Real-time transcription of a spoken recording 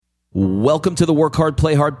Welcome to the Work Hard,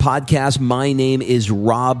 Play Hard podcast. My name is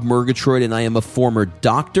Rob Murgatroyd, and I am a former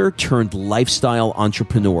doctor turned lifestyle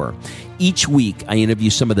entrepreneur. Each week, I interview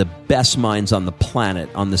some of the best minds on the planet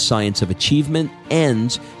on the science of achievement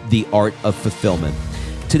and the art of fulfillment.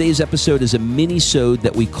 Today's episode is a mini-sode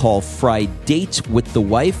that we call Fri-Date with the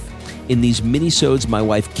Wife. In these mini-sodes, my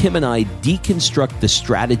wife Kim and I deconstruct the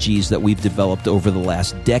strategies that we've developed over the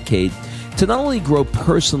last decade to not only grow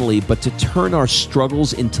personally, but to turn our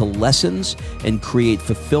struggles into lessons and create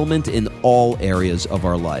fulfillment in all areas of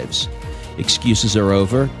our lives. Excuses are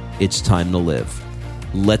over. It's time to live.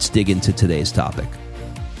 Let's dig into today's topic.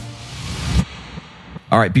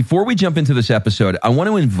 All right, before we jump into this episode, I want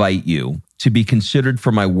to invite you to be considered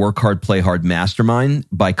for my Work Hard, Play Hard Mastermind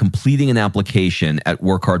by completing an application at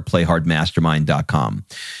workhardplayhardmastermind.com.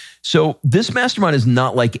 So this mastermind is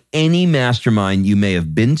not like any mastermind you may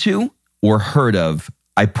have been to or heard of,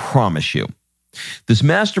 I promise you. This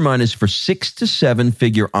mastermind is for 6 to 7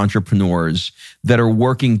 figure entrepreneurs that are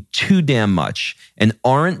working too damn much and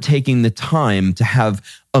aren't taking the time to have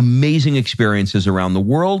amazing experiences around the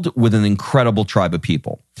world with an incredible tribe of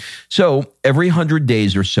people. So every 100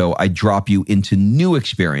 days or so, I drop you into new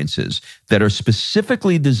experiences that are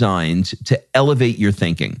specifically designed to elevate your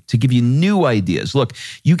thinking, to give you new ideas. Look,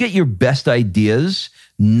 you get your best ideas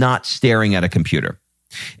not staring at a computer.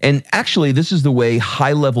 And actually, this is the way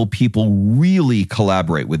high-level people really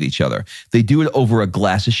collaborate with each other. They do it over a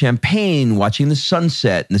glass of champagne, watching the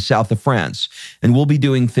sunset in the south of France. And we'll be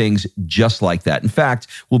doing things just like that. In fact,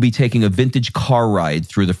 we'll be taking a vintage car ride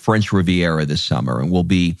through the French Riviera this summer, and we'll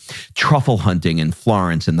be truffle hunting in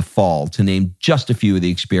Florence in the fall, to name just a few of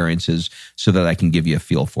the experiences so that I can give you a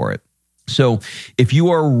feel for it. So if you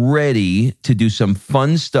are ready to do some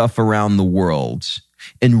fun stuff around the world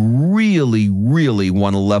and really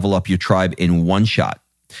want to level up your tribe in one shot,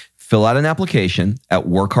 fill out an application at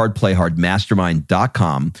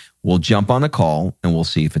workhardplayhardmastermind.com. We'll jump on a call and we'll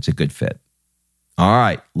see if it's a good fit. All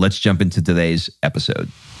right, let's jump into today's episode.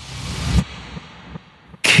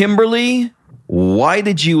 Kimberly, why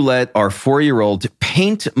did you let our 4-year-old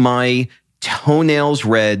paint my toenails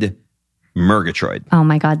red? Murgatroyd. Oh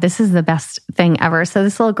my God, this is the best thing ever. So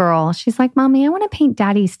this little girl, she's like, Mommy, I want to paint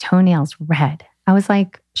Daddy's toenails red. I was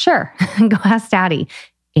like, sure, go ask Daddy.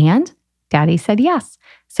 And Daddy said yes.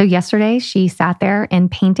 So yesterday she sat there and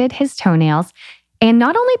painted his toenails, and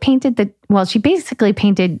not only painted she basically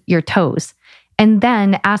painted your toes, and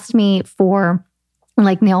then asked me for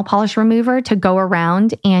like nail polish remover to go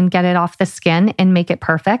around and get it off the skin and make it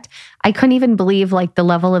perfect. I couldn't even believe like the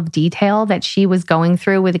level of detail that she was going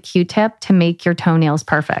through with a Q-tip to make your toenails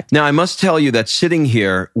perfect. Now, I must tell you that sitting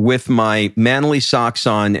here with my manly socks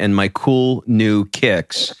on and my cool new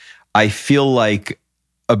kicks, I feel like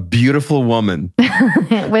a beautiful woman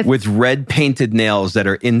with red painted nails that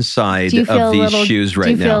are inside of these shoes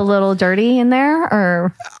right now. Do you feel a little dirty in there,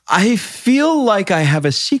 or? I feel like I have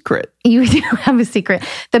a secret. You do have a secret.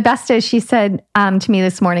 The best is she said to me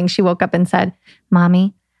this morning, she woke up and said,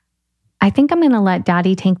 Mommy, I think I'm going to let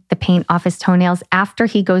Daddy take the paint off his toenails after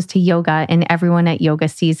he goes to yoga and everyone at yoga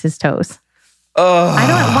sees his toes.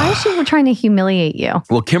 Why is she trying to humiliate you?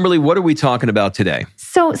 Well, Kimberly, what are we talking about today?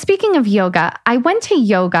 So speaking of yoga, I went to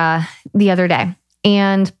yoga the other day,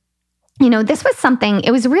 and this was something,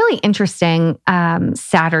 it was really interesting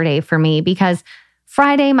Saturday for me, because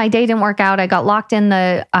Friday, my day didn't work out. I got locked in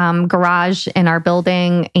the garage in our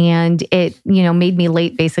building, and it, made me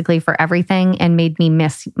late basically for everything and made me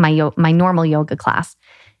miss my normal yoga class.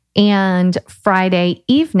 And Friday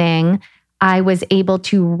evening, I was able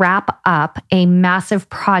to wrap up a massive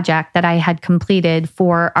project that I had completed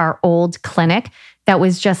for our old clinic that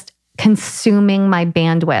was just consuming my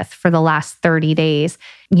bandwidth for the last 30 days,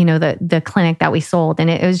 the clinic that we sold. And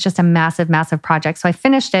it was just a massive, massive project. So I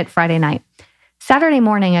finished it Friday night. Saturday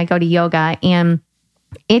morning, I go to yoga, and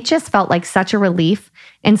it just felt like such a relief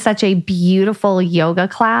and such a beautiful yoga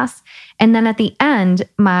class. And then at the end,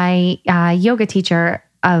 my yoga teacher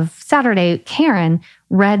of Saturday, Karen,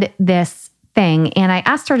 read this thing, and I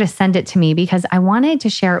asked her to send it to me because I wanted to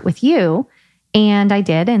share it with you. And I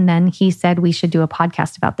did. And then he said we should do a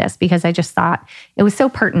podcast about this because I just thought it was so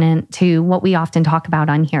pertinent to what we often talk about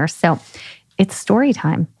on here. So it's story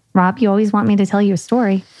time. Rob, you always want me to tell you a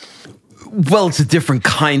story. Well, it's a different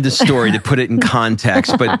kind of story to put it in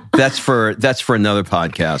context, but that's for another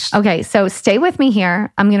podcast. Okay, so stay with me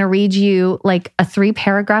here. I'm going to read you like a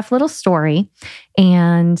 3-paragraph little story,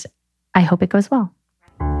 and I hope it goes well.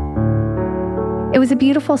 It was a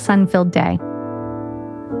beautiful sun-filled day.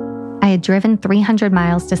 I had driven 300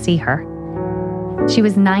 miles to see her. She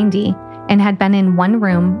was 90 and had been in one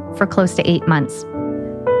room for close to 8 months.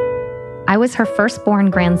 I was her firstborn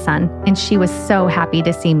grandson, and she was so happy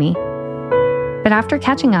to see me. But after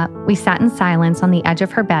catching up, we sat in silence on the edge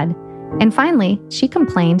of her bed, and finally, she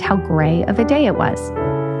complained how gray of a day it was.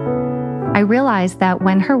 I realized that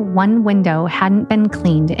when her one window hadn't been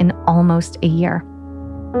cleaned in almost a year.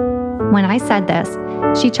 When I said this,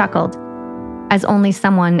 she chuckled, as only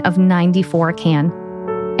someone of 94 can,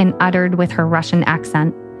 and uttered with her Russian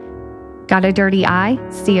accent, "Got a dirty eye?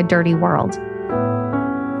 See a dirty world."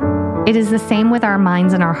 It is the same with our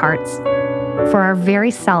minds and our hearts. For our very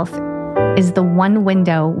self is the one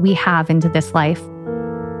window we have into this life.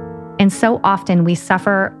 And so often we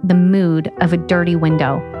suffer the mood of a dirty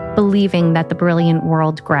window, believing that the brilliant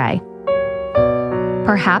world gray.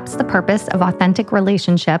 Perhaps the purpose of authentic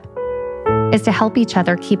relationship is to help each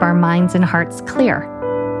other keep our minds and hearts clear.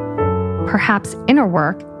 Perhaps inner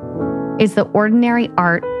work is the ordinary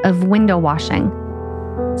art of window washing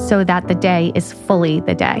so that the day is fully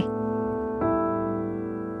the day.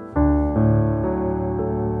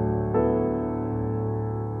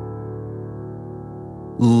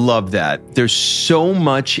 Love that. There's so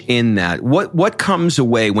much in that. What comes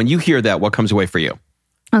away when you hear that? What comes away for you?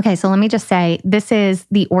 Okay, so let me just say, this is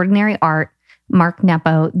The Ordinary Art, Mark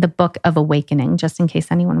Nepo, the Book of Awakening, just in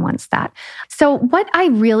case anyone wants that. So what I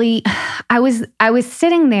was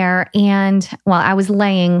sitting there and, I was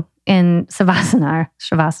laying in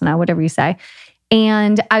Shavasana, whatever you say.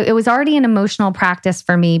 And it was already an emotional practice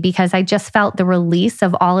for me because I just felt the release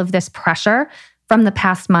of all of this pressure from the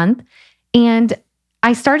past month. And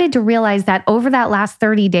I started to realize that over that last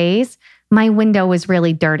 30 days, my window was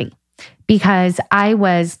really dirty because I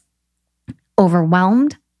was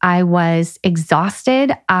overwhelmed. I was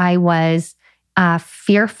exhausted. I was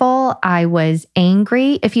fearful. I was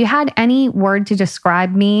angry. If you had any word to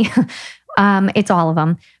describe me, it's all of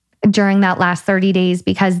them during that last 30 days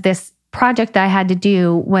because this project that I had to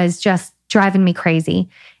do was just driving me crazy.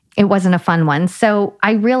 It wasn't a fun one. So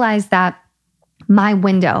I realized that my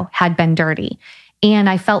window had been dirty. And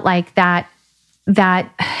I felt like that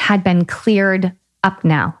had been cleared up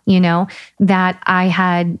now, that I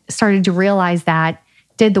had started to realize that,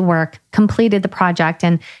 did the work, completed the project.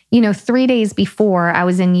 And, 3 days before I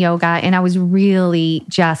was in yoga and I was really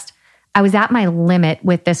I was at my limit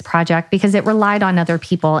with this project because it relied on other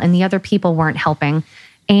people and the other people weren't helping.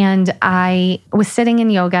 And I was sitting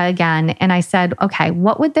in yoga again and I said, okay,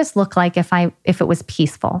 what would this look like if it was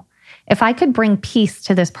peaceful? If I could bring peace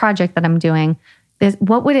to this project that I'm doing,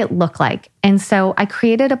 what would it look like? And so I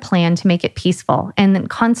created a plan to make it peaceful and then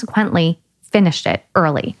consequently finished it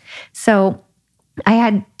early. So I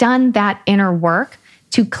had done that inner work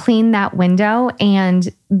to clean that window.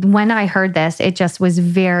 And when I heard this, it just was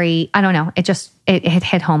very, I don't know, it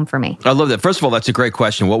hit home for me. I love that. First of all, that's a great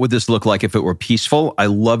question. What would this look like if it were peaceful? I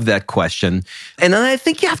love that question. And then I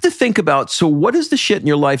think you have to think about, so what is the shit in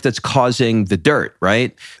your life that's causing the dirt,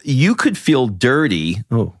 right? You could feel dirty.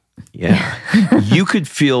 Oh, yeah. You could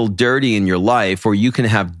feel dirty in your life, or you can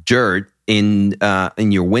have dirt in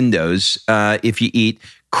your windows if you eat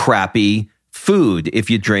crappy food, if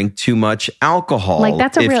you drink too much alcohol,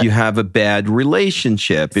 if you have a bad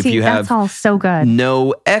relationship, if you have that's all so good.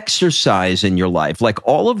 No exercise in your life. Like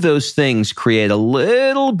all of those things create a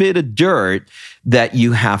little bit of dirt that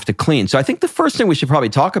you have to clean. So I think the first thing we should probably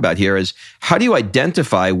talk about here is how do you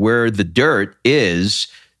identify where the dirt is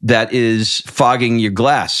that is fogging your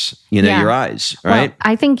glass, your eyes, right? Well,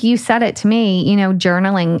 I think you said it to me,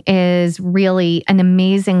 journaling is really an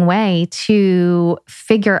amazing way to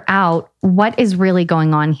figure out what is really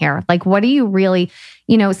going on here. Like, what do you really,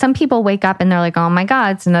 some people wake up and they're like, oh my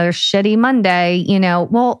God, it's another shitty Monday,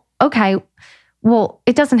 well, okay. Well,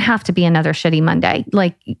 it doesn't have to be another shitty Monday.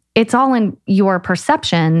 Like, it's all in your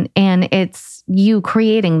perception and it's you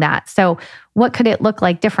creating that. So what could it look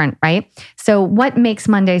like different, right? So what makes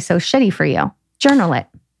Monday so shitty for you? Journal it.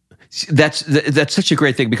 That's such a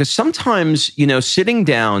great thing because sometimes, sitting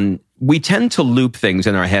down, we tend to loop things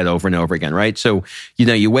in our head over and over again, right? So,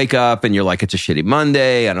 you wake up and you're like, it's a shitty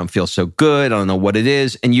Monday. I don't feel so good. I don't know what it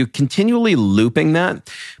is. And you're continually looping that.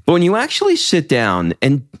 But when you actually sit down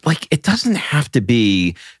and it doesn't have to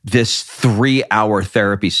be this 3-hour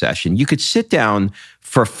therapy session. You could sit down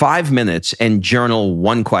for 5 minutes and journal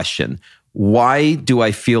one question. Why do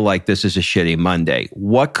I feel like this is a shitty Monday?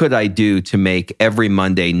 What could I do to make every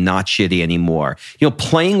Monday not shitty anymore?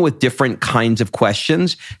 Playing with different kinds of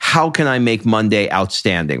questions. How can I make Monday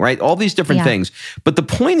outstanding, right? All these different things. But the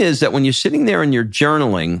point is that when you're sitting there and you're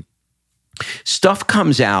journaling, stuff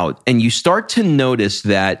comes out and you start to notice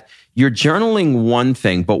that you're journaling one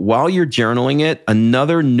thing, but while you're journaling it,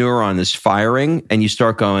 another neuron is firing and you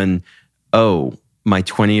start going, oh, my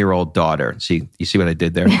 20-year-old daughter. See, you see what I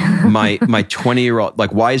did there? My 20-year-old,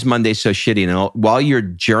 like, why is Monday so shitty? And while you're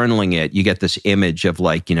journaling it, you get this image of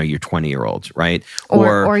like, your 20-year-old, right?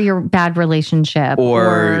 Or your bad relationship.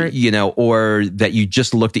 Or that you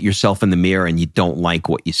just looked at yourself in the mirror and you don't like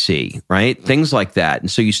what you see, right? Things like that.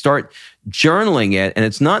 And so you start journaling it, and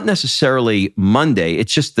it's not necessarily Monday.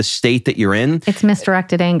 It's just the state that you're in. It's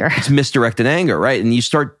misdirected anger. It's misdirected anger, right? And you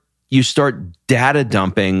start data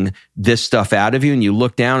dumping this stuff out of you, and you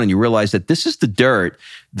look down and you realize that this is the dirt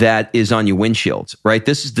that is on your windshield, right?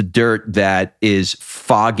 This is the dirt that is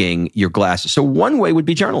fogging your glasses. So one way would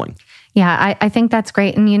be journaling. Yeah, I think that's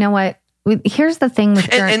great. And you know what? Here's the thing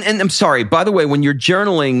with and I'm sorry, by the way, when you're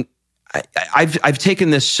journaling, I've taken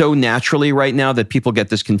this so naturally right now that people get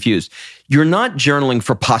this confused. You're not journaling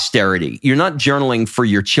for posterity. You're not journaling for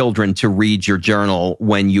your children to read your journal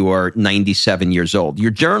when you are 97 years old.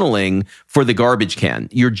 You're journaling for the garbage can.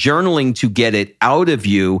 You're journaling to get it out of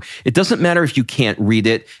you. It doesn't matter if you can't read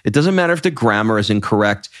it. It doesn't matter if the grammar is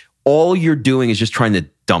incorrect. All you're doing is just trying to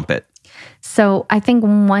dump it. So I think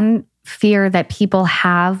one fear that people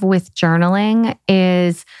have with journaling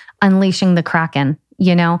is unleashing the Kraken.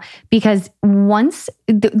 Because once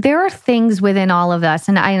there are things within all of us,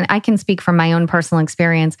 and I can speak from my own personal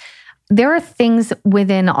experience, there are things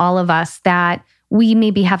within all of us that we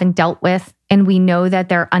maybe haven't dealt with, and we know that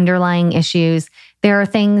they're underlying issues. There are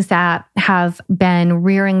things that have been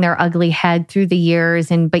rearing their ugly head through the years,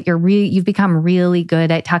 but you've become really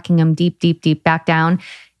good at tucking them deep, deep, deep back down.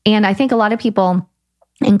 And I think a lot of people,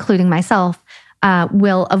 including myself,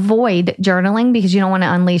 will avoid journaling because you don't want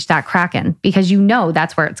to unleash that Kraken, because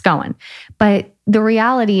that's where it's going. But the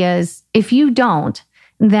reality is, if you don't,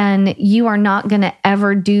 then you are not going to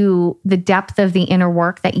ever do the depth of the inner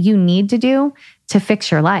work that you need to do to fix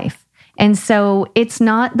your life. And so it's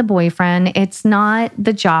not the boyfriend, it's not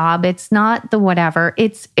the job, it's not the whatever,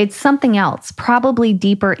 it's something else, probably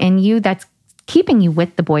deeper in you, that's keeping you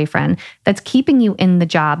with the boyfriend, that's keeping you in the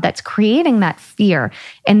job, that's creating that fear.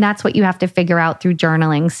 And that's what you have to figure out through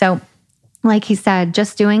journaling. So like he said,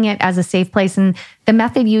 just doing it as a safe place. And the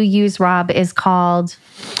method you use, Rob, is called?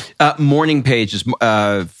 Morning Pages.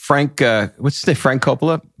 Frank, what's his name? Frank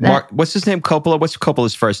Coppola? What's his name? Coppola? What's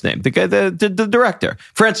Coppola's first name? The guy, the director.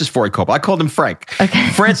 Francis Ford Coppola. I called him Frank. Okay.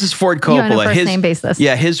 Francis Ford Coppola. You're on a first name basis.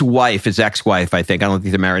 Yeah, his wife, his ex-wife, I think. I don't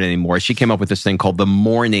think they're married anymore. She came up with this thing called the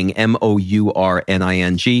Morning,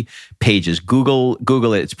 MOURNING Pages.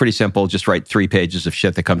 Google it. It's pretty simple. Just write 3 pages of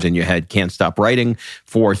shit that comes in your head. Can't stop writing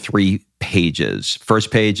for 3 pages.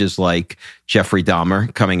 First page is like Jeffrey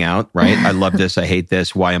Dahmer coming out, right? I love this. I hate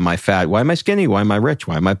this. Why am I fat? Why am I skinny? Why am I rich?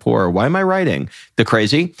 Why am I poor? Why am I writing? The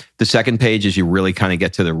crazy. The second page is you really kind of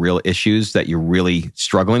get to the real issues that you're really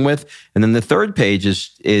struggling with. And then the third page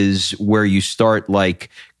is where you start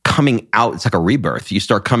like coming out. It's like a rebirth. You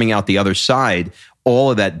start coming out the other side.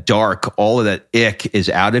 All of that dark, all of that ick is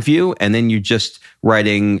out of you. And then you're just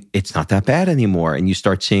writing, it's not that bad anymore. And you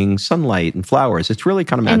start seeing sunlight and flowers. It's really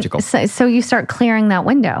kind of magical. So you start clearing that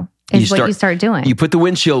window is what you start doing. You put the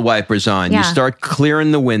windshield wipers on. Yeah. You start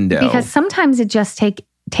clearing the window. Because sometimes it just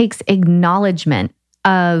takes acknowledgement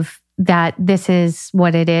of that this is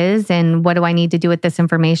what it is and what do I need to do with this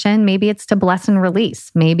information. Maybe it's to bless and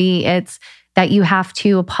release. Maybe it's that you have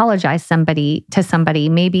to apologize to somebody.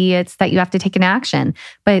 Maybe it's that you have to take an action.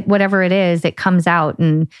 But whatever it is, it comes out.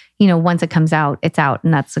 And, once it comes out, it's out.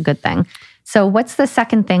 And that's a good thing. So what's the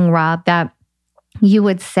second thing, Rob, that you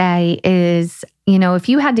would say is, if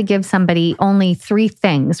you had to give somebody only 3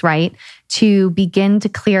 things, right, to begin to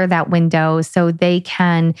clear that window so they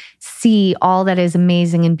can see all that is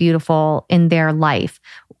amazing and beautiful in their life?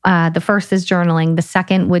 The first is journaling. The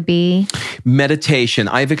second would be? Meditation.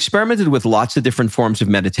 I've experimented with lots of different forms of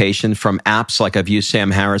meditation, from apps like I've used Sam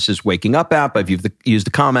Harris's Waking Up app. I've used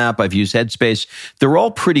the Calm app. I've used Headspace. They're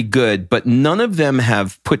all pretty good, but none of them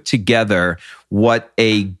have put together what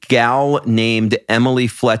a gal named Emily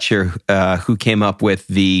Fletcher, who came up with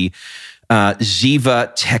the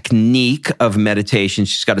Ziva technique of meditation.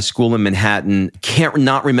 She's got a school in Manhattan. Can't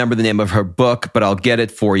not remember the name of her book, but I'll get it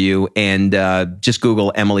for you. And just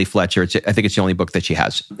Google Emily Fletcher. I think it's the only book that she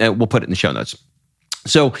has. We'll put it in the show notes.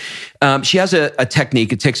 So she has a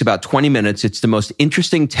technique. It takes about 20 minutes. It's the most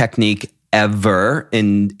interesting technique ever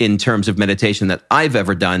in terms of meditation that I've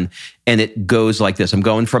ever done. And it goes like this. I'm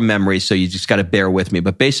going from memory, so you just got to bear with me.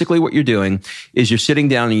 But basically what you're doing is you're sitting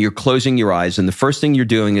down and you're closing your eyes. And the first thing you're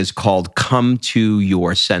doing is called come to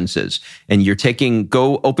your senses. And you're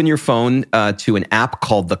go open your phone to an app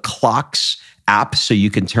called the Clocks app so you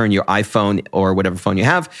can turn your iPhone or whatever phone you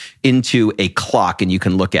have into a clock and you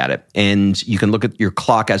can look at it. And you can look at your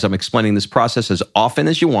clock as I'm explaining this process as often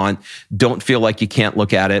as you want. Don't feel like you can't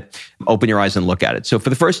look at it. Open your eyes and look at it. So for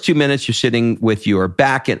the first 2 minutes, you're sitting with your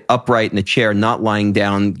back and upright in a chair, not lying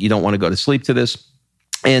down. You don't want to go to sleep to this.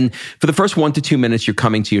 And for the first 1 to 2 minutes, you're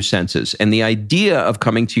coming to your senses. And the idea of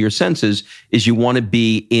coming to your senses is you want to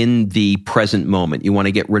be in the present moment. You want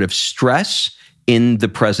to get rid of stress in the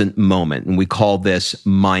present moment. And we call this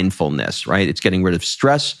mindfulness, right? It's getting rid of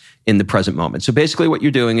stress in the present moment. So basically what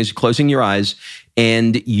you're doing is you're closing your eyes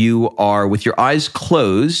and you are, with your eyes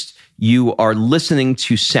closed, you are listening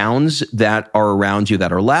to sounds that are around you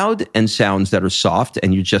that are loud and sounds that are soft,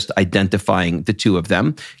 and you're just identifying the two of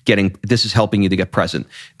them. This is helping you to get present.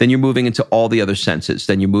 Then you're moving into all the other senses.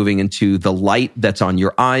 Then you're moving into the light that's on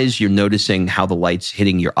your eyes. You're noticing how the light's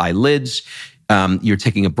hitting your eyelids. You're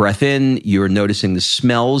taking a breath in. You're noticing the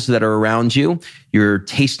smells that are around you. You're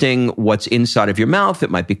tasting what's inside of your mouth. It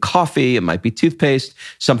might be coffee. It might be toothpaste,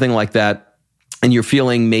 something like that. And you're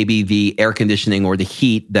feeling maybe the air conditioning or the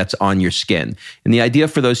heat that's on your skin. And the idea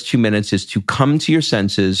for those 2 minutes is to come to your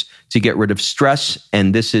senses, to get rid of stress.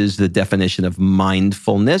 And this is the definition of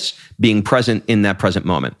mindfulness, being present in that present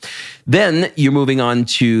moment. Then you're moving on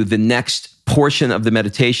to the next portion of the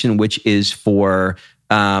meditation, which is for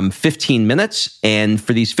 15 minutes. And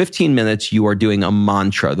for these 15 minutes, you are doing a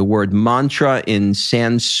mantra. The word mantra in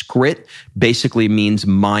Sanskrit basically means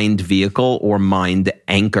mind vehicle or mind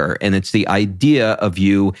anchor. And it's the idea of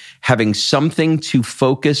you having something to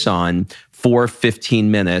focus on for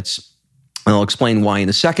 15 minutes. And I'll explain why in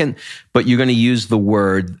a second, but you're going to use the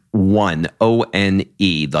word one,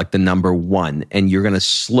 O-N-E, like the number one. And you're going to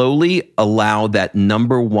slowly allow that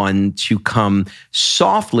number one to come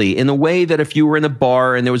softly in a way that if you were in a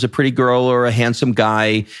bar and there was a pretty girl or a handsome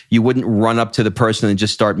guy, you wouldn't run up to the person and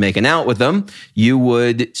just start making out with them. You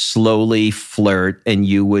would slowly flirt and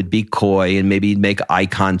you would be coy and maybe make eye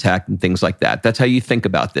contact and things like that. That's how you think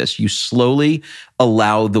about this. You slowly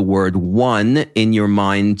allow the word one in your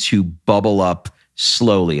mind to bubble up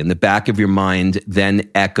slowly in the back of your mind, then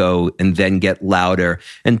echo and then get louder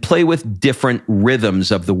and play with different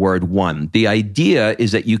rhythms of the word one. The idea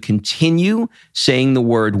is that you continue saying the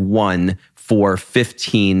word one for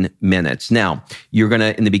 15 minutes. Now, you're going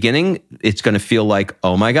to, in the beginning, it's going to feel like,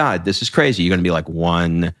 oh my God, this is crazy. You're going to be like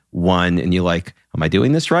one, and you're like, am I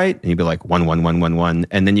doing this right? And you'd be like one.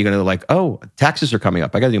 And then you're going to like, oh, taxes are coming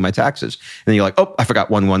up. I got to do my taxes. And then you're like, oh, I forgot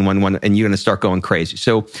one. And you're going to start going crazy.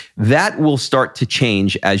 So that will start to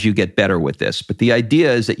change as you get better with this. But the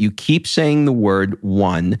idea is that you keep saying the word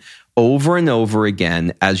one over and over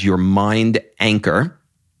again as your mind anchor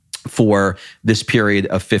for this period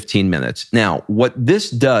of 15 minutes. Now, what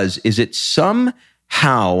this does is it somehow,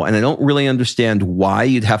 and I don't really understand why,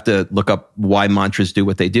 you'd have to look up why mantras do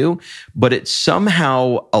what they do, but it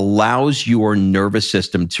somehow allows your nervous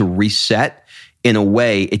system to reset in a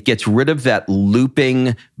way. It gets rid of that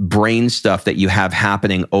looping brain stuff that you have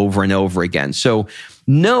happening over and over again. So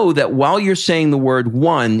know that while you're saying the word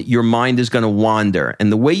one, your mind is going to wander.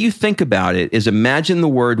 And the way you think about it is imagine the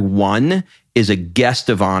word one is a guest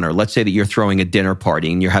of honor. Let's say that you're throwing a dinner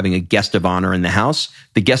party and you're having a guest of honor in the house.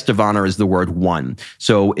 The guest of honor is the word one.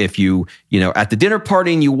 So if you at the dinner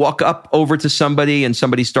party and you walk up over to somebody and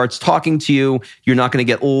somebody starts talking to you, you're not going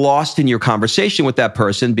to get lost in your conversation with that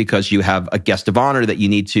person because you have a guest of honor that you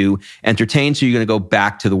need to entertain. So you're going to go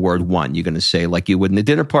back to the word one. You're going to say, like you would in a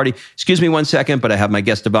dinner party, excuse me 1 second, but I have my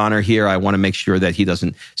guest of honor here. I want to make sure that he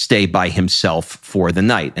doesn't stay by himself for the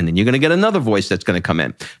night. And then you're going to get another voice that's going to come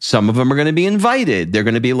in. Some of them are going to be invited. They're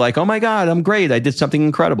going to be like, oh my God, I'm great. I did something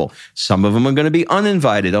incredible. Some of them are going to be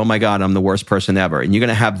uninvited. Oh my God, I'm the worst person ever. And you're going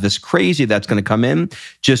to have this crazy that's going to come in.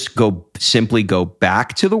 Just simply go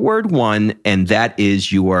back to the word one. And that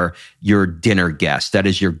is your dinner guest. That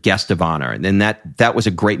is your guest of honor. And that was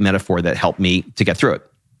a great metaphor that helped me to get through it.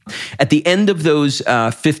 At the end of those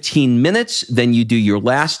 15 minutes, then you do your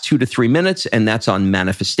last 2 to 3 minutes, and that's on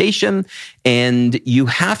manifestation. And you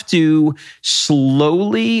have to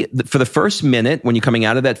slowly, for the first minute, when you're coming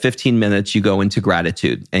out of that 15 minutes, you go into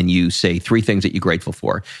gratitude and you say 3 things that you're grateful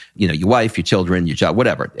for. Your wife, your children, your job,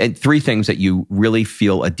 whatever. And 3 things that you really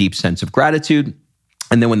feel a deep sense of gratitude.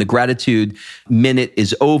 And then when the gratitude minute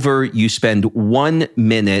is over, you spend 1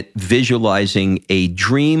 minute visualizing a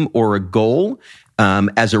dream or a goal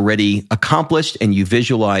as already accomplished, and you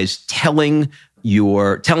visualize telling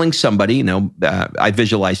you're telling somebody, I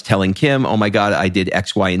visualize telling Kim, oh my God, I did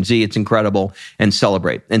X, Y, and Z. It's incredible, and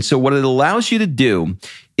celebrate. And so what it allows you to do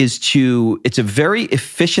is it's a very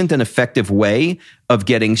efficient and effective way of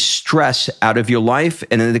getting stress out of your life.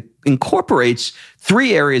 And it incorporates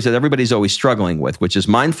 3 areas that everybody's always struggling with, which is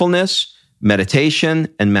mindfulness,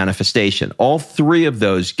 meditation, and manifestation. All 3 of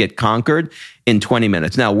those get conquered in 20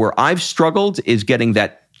 minutes. Now, where I've struggled is getting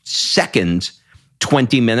that second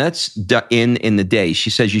 20 minutes in the day. She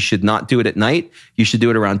says you should not do it at night. You should do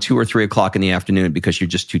it around 2 or 3 o'clock in the afternoon because you're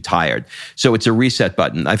just too tired. So it's a reset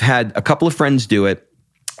button. I've had a couple of friends do it.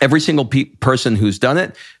 Every single person who's done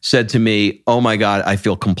it said to me, oh my God, I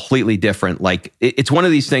feel completely different. Like it's one of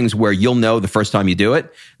these things where you'll know the first time you do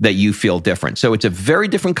it that you feel different. So it's a very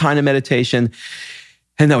different kind of meditation.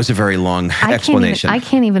 And that was a very long explanation. I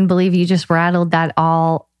can't even believe you just rattled that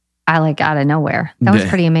all out of nowhere. That was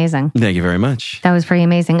pretty amazing. Thank you very much. That was pretty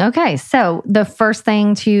amazing. Okay. So the first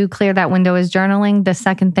thing to clear that window is journaling. The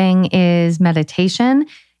second thing is meditation.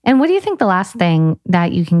 And what do you think the last thing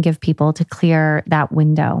that you can give people to clear that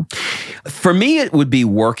window? For me, it would be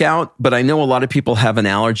workout, but I know a lot of people have an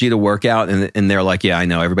allergy to workout and they're like, yeah, I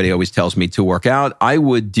know. Everybody always tells me to work out. I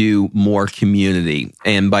would do more community.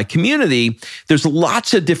 And by community, there's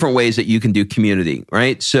lots of different ways that you can do community,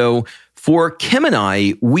 right? So for Kim and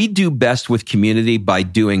I, we do best with community by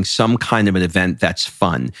doing some kind of an event that's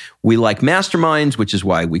fun. We like masterminds, which is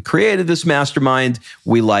why we created this mastermind.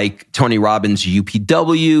 We like Tony Robbins'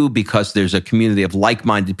 UPW because there's a community of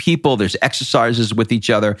like-minded people. There's exercises with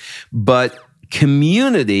each other. But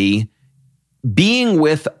community, being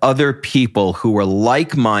with other people who are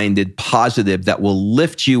like-minded, positive, that will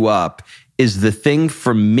lift you up is the thing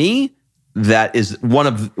for me that is one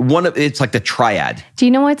of it's like the triad. Do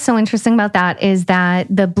you know what's so interesting about that is that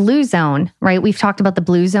the blue zone, right? We've talked about the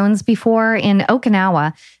blue zones before in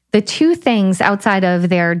Okinawa. The 2 things outside of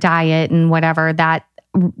their diet and whatever that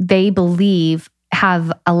they believe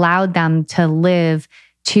have allowed them to live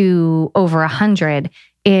to over 100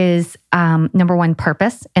 is number 1,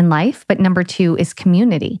 purpose in life, but number 2 is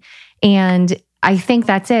community. And I think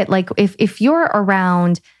that's it. Like if you're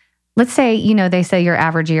around, let's say, they say your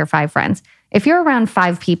average of your 5 friends. If you're around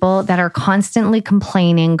 5 people that are constantly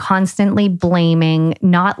complaining, constantly blaming,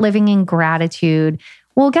 not living in gratitude,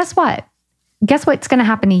 well, guess what? Guess what's going to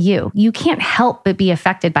happen to you? You can't help but be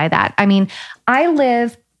affected by that. I mean, I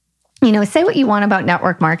live, say what you want about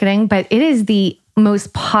network marketing, but it is the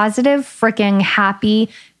most positive, freaking happy,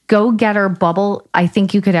 go-getter bubble I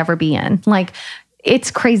think you could ever be in. Like,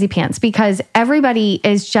 it's crazy pants because everybody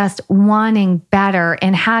is just wanting better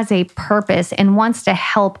and has a purpose and wants to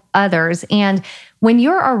help others. And when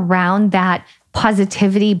you're around that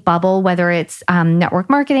positivity bubble, whether it's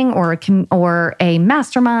network marketing or a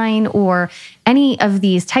mastermind or any of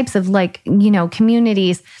these types of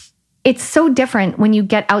communities, it's so different when you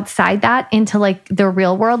get outside that into like the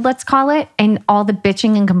real world, let's call it, and all the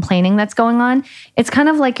bitching and complaining that's going on. It's kind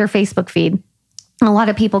of like your Facebook feed. A lot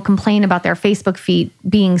of people complain about their Facebook feed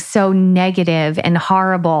being so negative and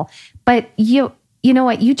horrible, but you know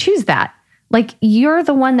what? You choose that. Like you're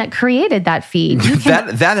the one that created that feed.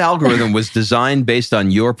 That algorithm was designed based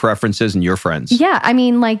on your preferences and your friends. Yeah. I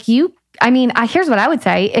mean, here's what I would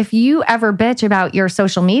say. If you ever bitch about your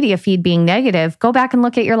social media feed being negative, go back and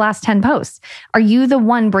look at your last 10 posts. Are you the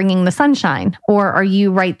one bringing the sunshine or are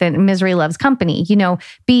you that misery loves company?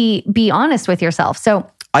 Be honest with yourself.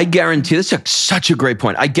 So I guarantee, this is such a great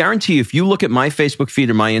point. I guarantee you, if you look at my Facebook feed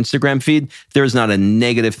or my Instagram feed, there's not a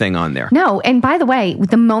negative thing on there. No. And by the way,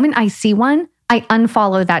 the moment I see one, I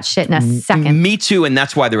unfollow that shit in a second. Me too. And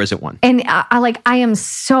that's why there isn't one. And I am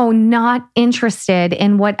so not interested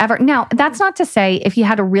in whatever. Now, that's not to say if you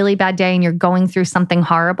had a really bad day and you're going through something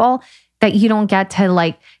horrible, that you don't get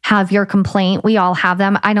to have your complaint. We all have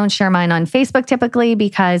them. I don't share mine on Facebook typically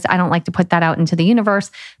because I don't like to put that out into the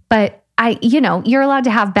universe. But you're allowed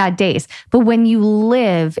to have bad days, but when you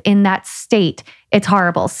live in that state, it's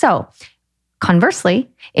horrible. So conversely,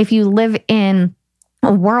 if you live in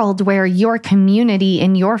a world where your community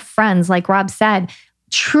and your friends, like Rob said,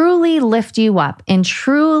 truly lift you up and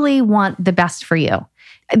truly want the best for you,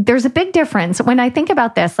 there's a big difference. When I think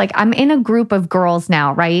about this, I'm in a group of girls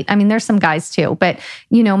now, right? I mean, there's some guys too, but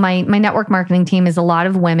my network marketing team is a lot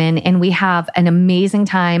of women and we have an amazing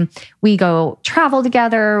time. We go travel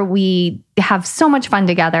together. We have so much fun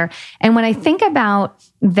together. And when I think about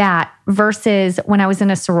that versus when I was in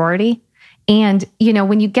a sorority, and,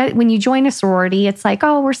 when you join a sorority, it's like,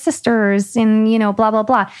 oh, we're sisters and, blah, blah,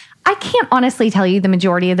 blah. I can't honestly tell you the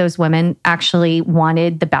majority of those women actually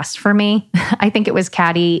wanted the best for me. I think it was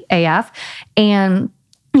catty AF. And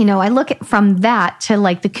I look at from that to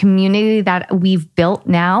like the community that we've built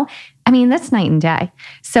now. I mean, that's night and day.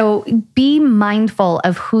 So be mindful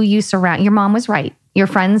of who you surround. Your mom was right. Your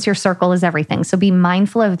friends, your circle is everything. So be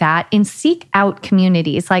mindful of that and seek out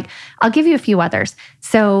communities. Like I'll give you a few others.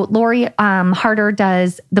 So Lori Harder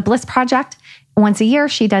does the Bliss Project. Once a year,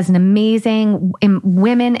 she does an amazing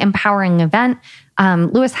women empowering event.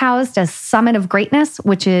 Lewis Howes does Summit of Greatness,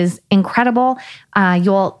 which is incredible.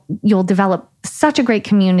 You'll develop such a great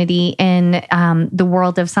community in the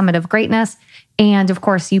world of Summit of Greatness. And of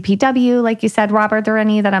course, UPW, like you said, Robert, are there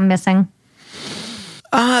any that I'm missing?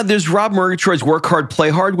 There's Rob Murgatroyd's Work Hard, Play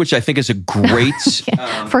Hard, which I think is a great...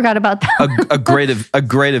 Forgot about that. a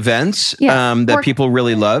great event that people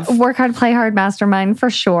really love. Work Hard, Play Hard Mastermind for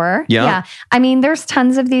sure. Yeah. I mean, there's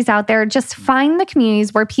tons of these out there. Just find the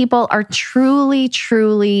communities where people are truly,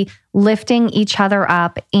 truly lifting each other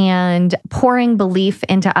up and pouring belief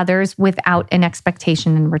into others without an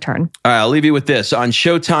expectation in return. All right, I'll leave you with this. On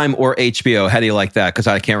Showtime or HBO, how do you like that? Because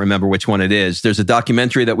I can't remember which one it is. There's a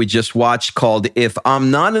documentary that we just watched called If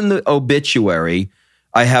I'm Not in the Obituary,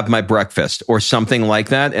 I Have My Breakfast, or something like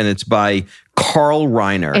that. And it's by Carl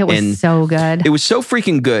Reiner. It was so good. It was so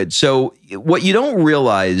freaking good. So what you don't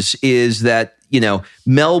realize is that,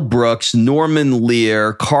 Mel Brooks, Norman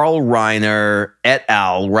Lear, Carl Reiner, et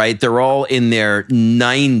al., right? They're all in their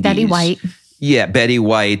 90s. Betty White. Yeah, Betty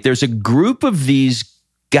White. There's a group of these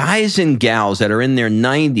guys and gals that are in their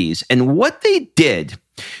 90s. And what they did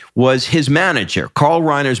was his manager, Carl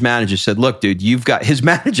Reiner's manager, said, look, dude, you've got... His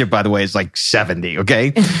manager, by the way, is like 70,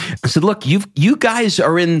 okay? I said, look, you guys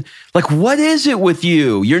are in... Like, what is it with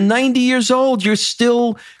you? You're 90 years old. You're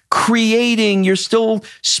still... creating, you're still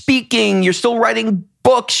speaking, you're still writing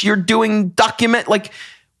books, you're doing like,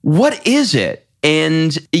 what is it?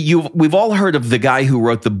 And we've all heard of the guy who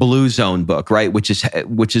wrote the Blue Zone book, right? Which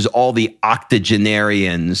is all the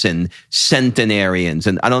octogenarians and centenarians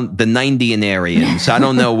and the 90-anarians. I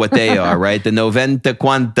don't know what they are, right? The Noventa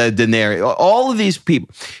Quanta Denari, all of these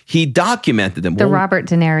people. He documented them. The Robert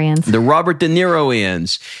De Nirians. The Robert De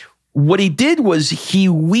Niroians. What he did was he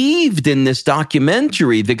weaved in this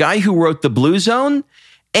documentary the guy who wrote the Blue Zone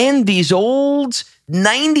and these old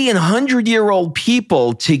 90 and 100-year-old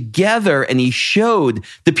people together, and he showed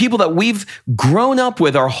the people that we've grown up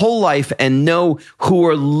with our whole life and know who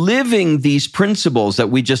are living these principles that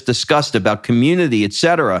we just discussed about community,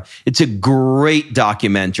 etc. It's a great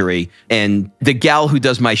documentary, and the gal who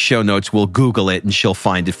does my show notes will Google it, and she'll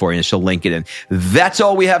find it for you, and she'll link it in. That's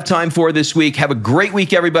all we have time for this week. Have a great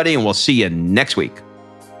week, everybody, and we'll see you next week.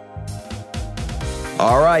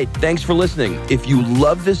 All right, thanks for listening. If you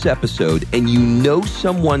love this episode and you know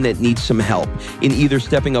someone that needs some help in either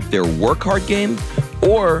stepping up their work hard game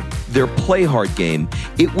or their play hard game,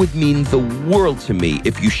 it would mean the world to me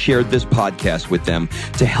if you shared this podcast with them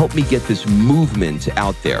to help me get this movement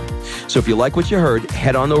out there. So if you like what you heard,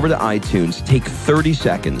 head on over to iTunes, take 30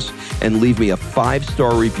 seconds, and leave me a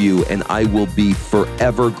 5-star review, and I will be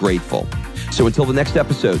forever grateful. So until the next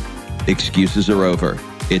episode, excuses are over.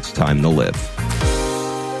 It's time to live.